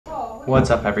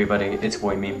What's up, everybody? It's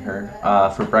Boy Meme here.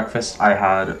 For breakfast, I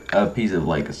had a piece of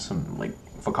some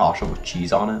focaccia with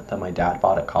cheese on it that my dad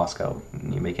bought at Costco.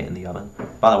 And you make it in the oven.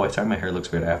 By the way, sorry, my hair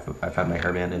looks weird. I've had my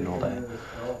hairband in all day.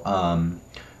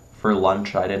 For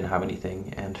lunch, I didn't have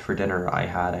anything, and for dinner, I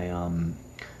had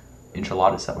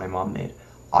enchiladas that my mom made.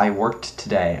 I worked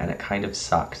today, and it kind of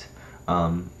sucked.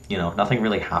 Nothing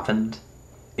really happened.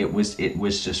 It was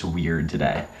just weird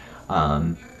today.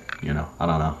 I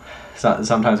don't know. So,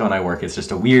 sometimes when I work, it's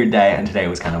just a weird day, and today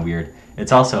was kind of weird.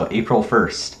 It's also April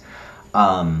 1st.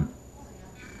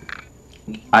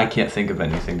 I can't think of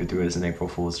anything to do as an April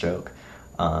Fool's joke.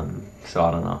 So I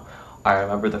don't know. I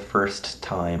remember the first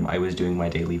time I was doing my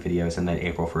daily videos and then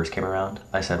April 1st came around.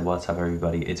 I said, "What's up,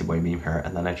 everybody? It's Boy Meme here."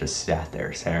 And then I just sat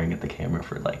there staring at the camera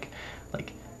for like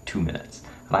 2 minutes.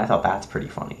 And I thought that's pretty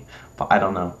funny. But I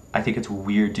don't know. I think it's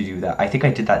weird to do that. I think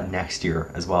I did that next year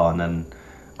as well, and then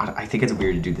I think it's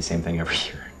weird to do the same thing every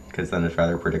year, because then it's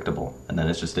rather predictable, and then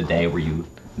it's just a day where you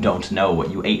don't know what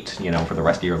you ate, for the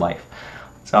rest of your life.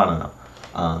 So I don't know.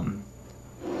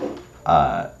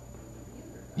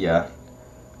 Yeah.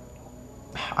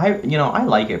 I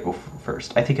like April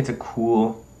 1st. I think it's a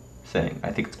cool thing.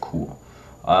 I think it's cool.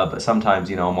 But sometimes,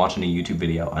 I'm watching a YouTube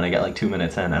video and I get like 2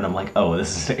 minutes in and I'm like, oh,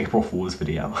 this is an April Fool's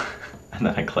video. And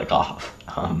then I click off.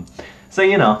 So,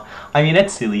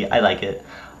 it's silly. I like it.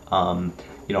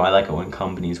 I like it when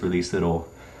companies release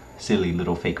silly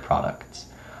little fake products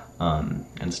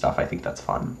and stuff. I think that's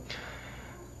fun.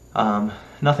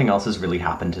 Nothing else has really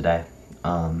happened today.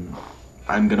 I'm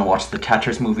gonna watch the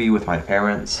Tetris movie with my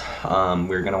parents.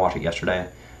 We were gonna watch it yesterday,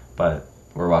 but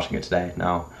we're watching it today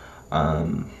now.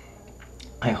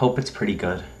 I hope it's pretty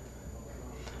good.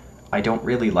 I don't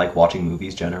really like watching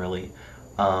movies generally.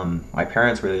 My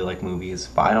parents really like movies,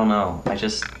 but I don't know. I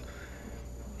just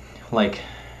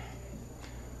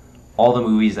all the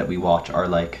movies that we watch are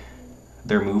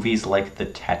they're movies like the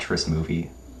Tetris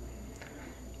movie.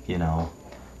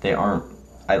 They aren't.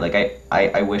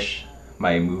 I wish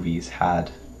my movies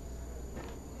had.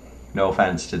 No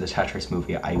offense to the Tetris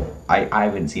movie, I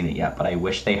haven't seen it yet, but I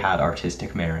wish they had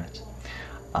artistic merit.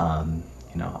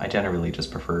 I generally just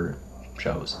prefer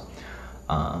shows.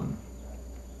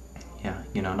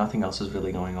 Nothing else is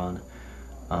really going on.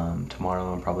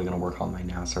 Tomorrow I'm probably going to work on my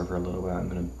NAS server a little bit. I'm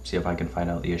going to see if I can find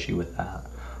out the issue with that.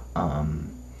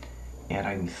 And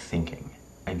I'm thinking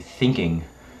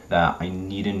that I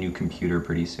need a new computer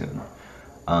pretty soon.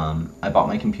 I bought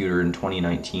my computer in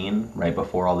 2019, right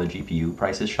before all the GPU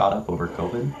prices shot up over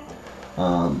COVID.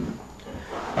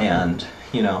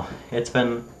 It's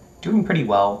been doing pretty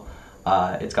well.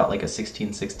 It's got like a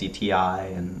 1660 Ti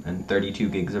and 32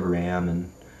 gigs of RAM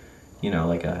and,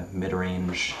 a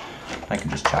mid-range. I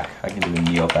can just check. I can do a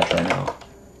NeoFetch right now.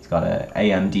 It's got a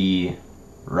AMD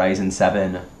Ryzen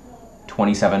 7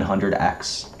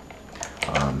 2700X.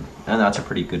 And that's a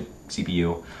pretty good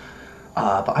CPU.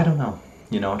 But I don't know.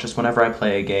 Just whenever I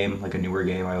play a game, like a newer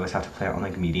game, I always have to play it on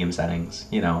medium settings,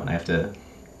 and I have to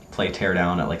play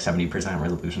Teardown at 70%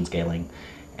 resolution scaling.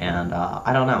 And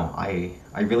I don't know. I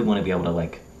really want to be able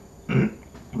to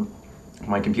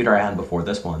my computer I had before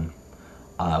this one,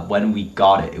 when we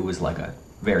got it, it was a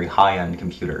very high-end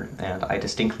computer, and I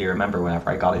distinctly remember whenever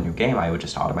I got a new game, I would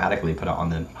just automatically put it on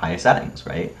the highest settings,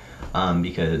 right?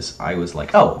 Because I was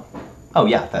like, oh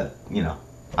yeah, that,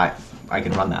 I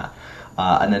can run that.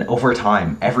 And then over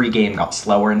time, every game got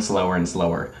slower and slower and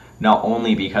slower, not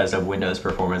only because of Windows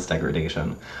performance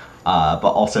degradation, but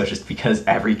also just because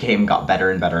every game got better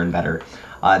and better and better.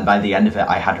 And by the end of it,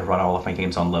 I had to run all of my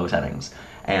games on low settings,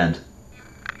 and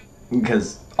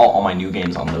because all my new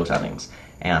games on low settings.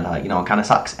 And, it kind of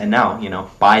sucks. And now,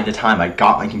 by the time I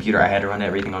got my computer, I had to run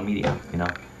everything on medium,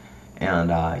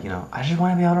 And, I just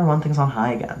want to be able to run things on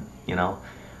high again,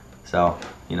 So,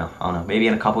 I don't know, maybe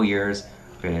in a couple years,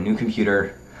 I'll get a new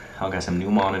computer, I'll get some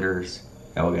new monitors,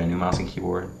 I'll get a new mouse and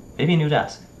keyboard, maybe a new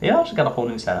desk. Maybe I'll just get a whole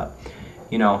new setup.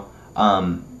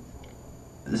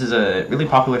 This is a really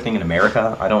popular thing in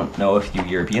America. I don't know if you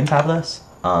Europeans have this,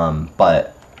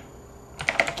 but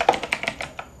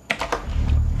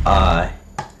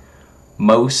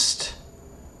most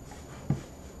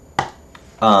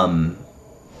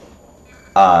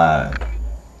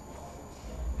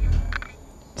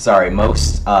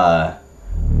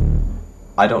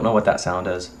I don't know what that sound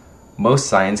is. Most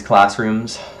science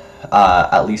classrooms,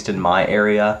 at least in my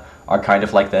area, are kind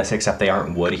of like this, except they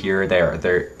aren't wood here. They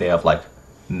have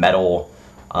metal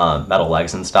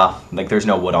legs and stuff. There's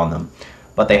no wood on them,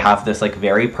 but they have this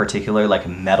very particular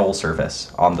metal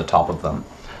surface on the top of them.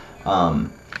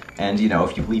 And, you know,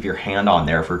 if you leave your hand on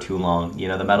there for too long, you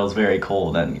know, the metal's very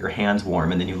cold and your hand's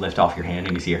warm, and then you lift off your hand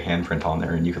and you see your handprint on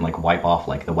there, and you can like wipe off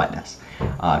like the wetness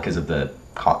because of the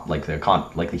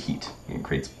heat. It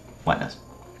creates wetness.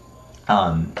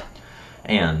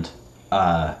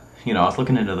 You know, I was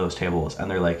looking into those tables,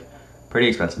 and they're like pretty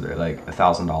expensive. They're like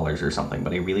 $1,000 or something,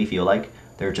 but I really feel like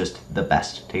they're just the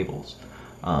best tables.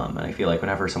 And I feel like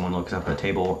whenever someone looks up a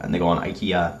table and they go on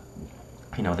IKEA,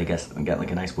 you know, they get like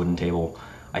a nice wooden table.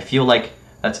 I feel like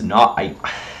that's not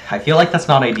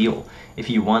ideal. If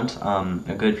you want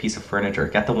a good piece of furniture,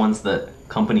 get the ones that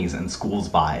companies and schools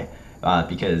buy,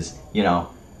 because, you know,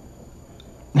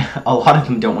 a lot of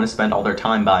them don't want to spend all their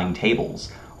time buying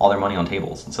tables, all their money on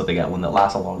tables, and so they get one that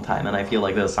lasts a long time. And I feel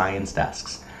like those science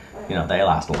desks, you know, they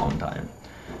last a long time.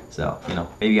 So, you know,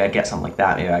 maybe I'd get something like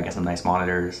that. Maybe I'd get some nice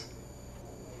monitors.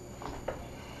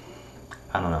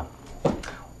 I don't know.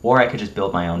 Or I could just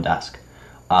build my own desk.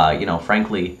 You know,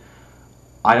 frankly,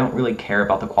 I don't really care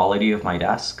about the quality of my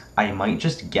desk. I might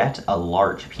just get a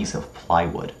large piece of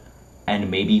plywood and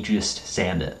maybe just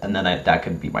sand it, and then that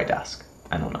could be my desk.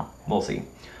 I don't know. We'll see.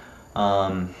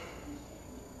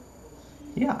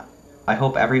 Yeah. I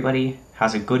hope everybody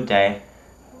has a good day.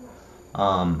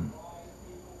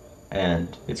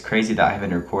 And it's crazy that I've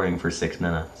been recording for 6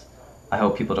 minutes. I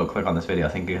hope people don't click on this video. I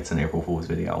think it's an April Fool's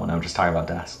video when I'm just talking about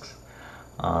desks.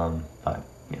 But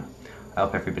yeah, I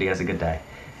hope everybody has a good day.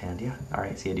 And yeah, all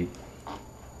right, see you, dude.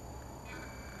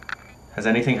 Has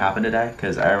anything happened today?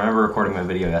 Because I remember recording my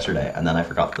video yesterday, and then I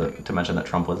forgot to mention that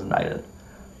Trump was indicted.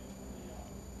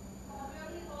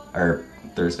 Or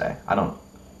Thursday.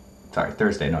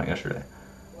 Thursday, not yesterday.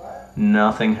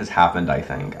 Nothing has happened, I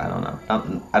think. I don't know.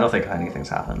 I don't think anything's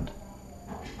happened.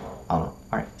 I don't know.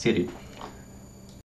 All right, see you, dude.